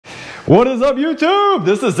What is up, YouTube?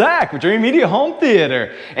 This is Zach with Dreamedia Home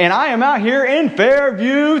Theater, and I am out here in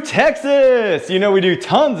Fairview, Texas. You know, we do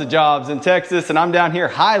tons of jobs in Texas, and I'm down here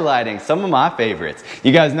highlighting some of my favorites.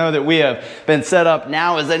 You guys know that we have been set up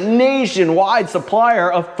now as a nationwide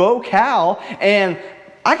supplier of faux cal, and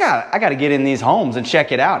I gotta get in these homes and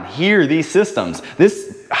check it out and hear these systems.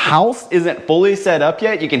 This house isn't fully set up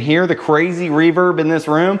yet. You can hear the crazy reverb in this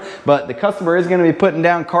room, but the customer is gonna be putting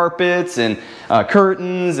down carpets and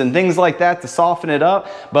curtains and things like that to soften it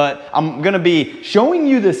up. But I'm gonna be showing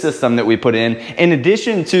you the system that we put in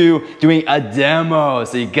addition to doing a demo.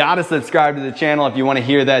 So you gotta subscribe to the channel if you wanna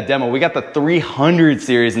hear that demo. We got the 300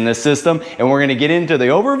 series in this system, and we're gonna get into the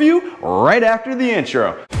overview right after the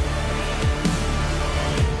intro.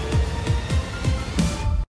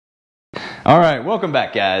 All right, welcome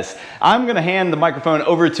back, guys. I'm gonna hand the microphone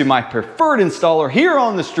over to my preferred installer here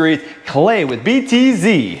on the street, Clay with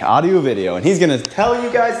BTZ Audio Video, and he's gonna tell you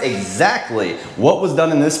guys exactly what was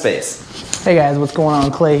done in this space. Hey guys, what's going on?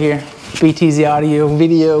 Clay here, BTZ Audio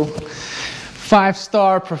Video,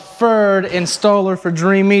 5-star preferred installer for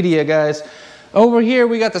Dreamedia, guys. Over here,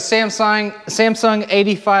 we got the Samsung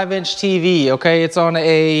 85-inch TV, okay? It's on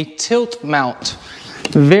a tilt mount.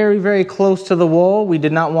 Very, very close to the wall. We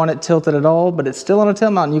did not want it tilted at all, but it's still on a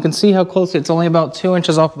tilt mount. And you can see how close it's only about 2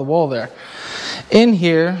 inches off the wall there. In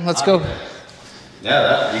here, let's go.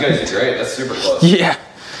 Yeah, you guys are great. That's super close. Yeah.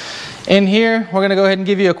 In here, we're gonna go ahead and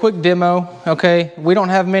give you a quick demo, okay? We don't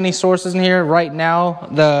have many sources in here right now.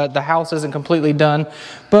 The house isn't completely done,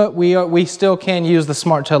 but we still can use the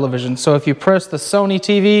smart television. So if you press the Sony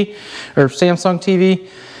TV or Samsung TV,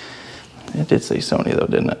 it did say Sony though,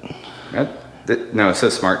 didn't it? No, it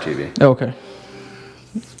says smart TV. Okay.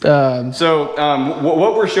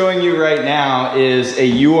 What we're showing you right now is a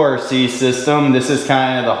URC system. This is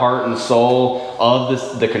kind of the heart and soul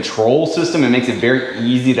of the control system. It makes it very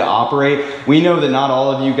easy to operate. We know that not all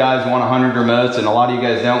of you guys want 100 remotes, and a lot of you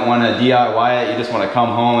guys don't want to DIY it. You just want to come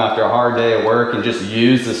home after a hard day of work and just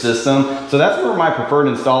use the system. So that's where my preferred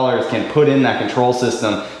installers can put in that control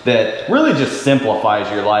system that really just simplifies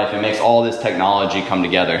your life and makes all this technology come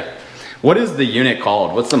together. What is the unit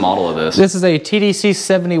called? What's the model of this? This is a TDC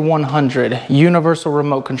 7100 Universal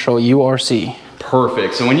Remote Control, URC.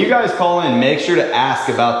 Perfect. So when you guys call in, make sure to ask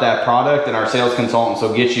about that product, and our sales consultants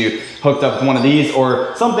will get you hooked up with one of these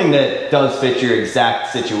or something that does fit your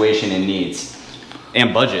exact situation and needs.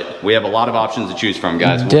 And budget. We have a lot of options to choose from,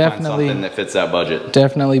 guys. We'll find something that fits that budget.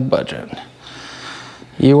 Definitely budget.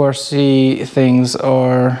 URC things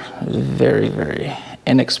are very, very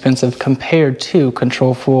inexpensive compared to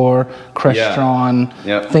Control 4, Crestron,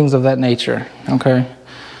 things of that nature. Okay.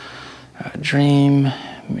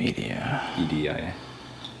 Dreamedia. EDIA.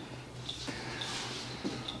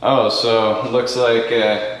 Oh, so looks like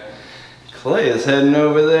Clay is heading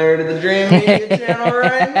over there to the Dreamedia channel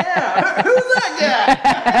right now. Who's that guy?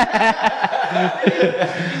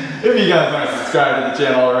 If you guys aren't subscribed to the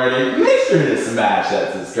channel already, make sure to smash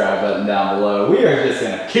that subscribe button down below. We are just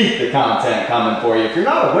going to keep the content coming for you. If you're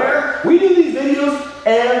not aware, we do these videos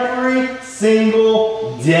every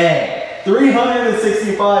single day.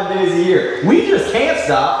 365 days a year. We just can't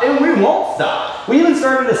stop, and we won't stop. We even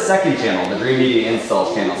started a second channel, the Dreamedia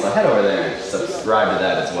Installs channel, so head over there and subscribe to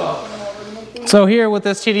that as well. So here with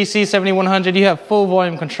this TDC 7100, you have full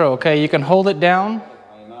volume control, okay? You can hold it down,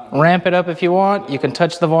 ramp it up if you want, you can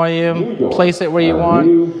touch the volume, place it where you want,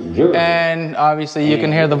 and obviously you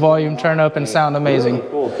can hear the volume turn up and sound amazing. Really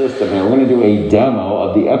cool system here. We're going to do a demo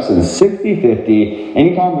of the Epson 6050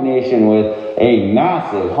 in combination with a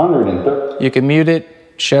massive 130. You can mute it,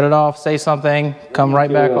 shut it off, say something, come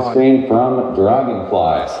right back on. Screen from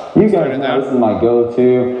Dragonfly. You guys know this is my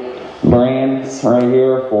go-to brands right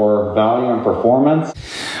here for value and performance.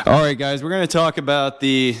 All right, guys, we're going to talk about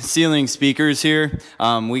the ceiling speakers here.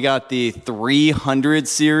 We got the 300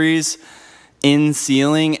 series in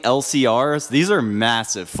ceiling LCRs. These are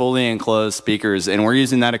massive, fully enclosed speakers, and we're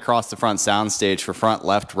using that across the front soundstage for front,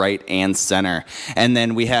 left, right, and center. And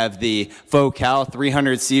then we have the faux cal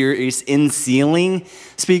 300 series in ceiling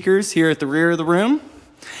speakers here at the rear of the room.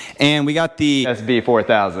 And we got the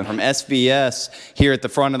SB4000 from SVS here at the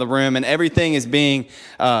front of the room, and everything is being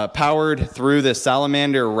powered through the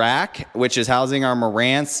Salamander rack, which is housing our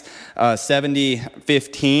Marantz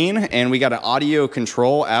 7015, and we got an audio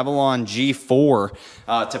control Avalon G4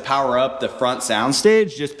 to power up the front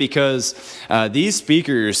soundstage, just because these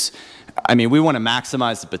speakers, I mean, we want to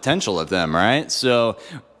maximize the potential of them, right? So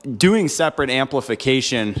doing separate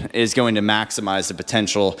amplification is going to maximize the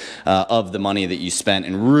potential of the money that you spent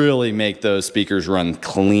and really make those speakers run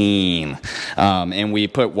clean. And we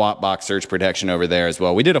put Wattbox surge protection over there as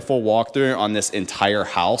well. We did a full walkthrough on this entire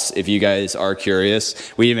house. If you guys are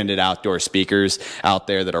curious, we even did outdoor speakers out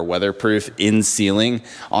there that are weatherproof in ceiling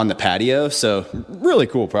on the patio. So really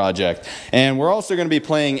cool project. And we're also going to be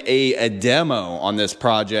playing a demo on this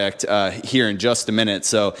project here in just a minute.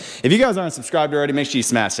 So if you guys aren't subscribed already, make sure you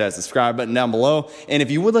smash that subscribe button down below. And if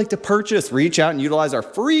you would like to purchase, reach out and utilize our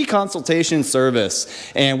free consultation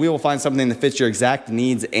service, and we will find something that fits your exact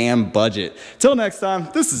needs and budget. Till next time,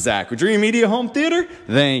 this is Zach with Dreamedia Home Theater.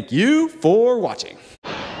 Thank you for watching.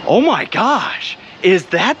 Oh my gosh, is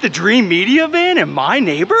that the Dreamedia van in my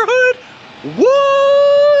neighborhood?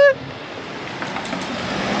 What?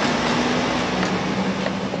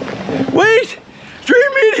 Wait,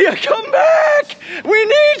 Dreamedia, come back! We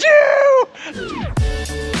need you!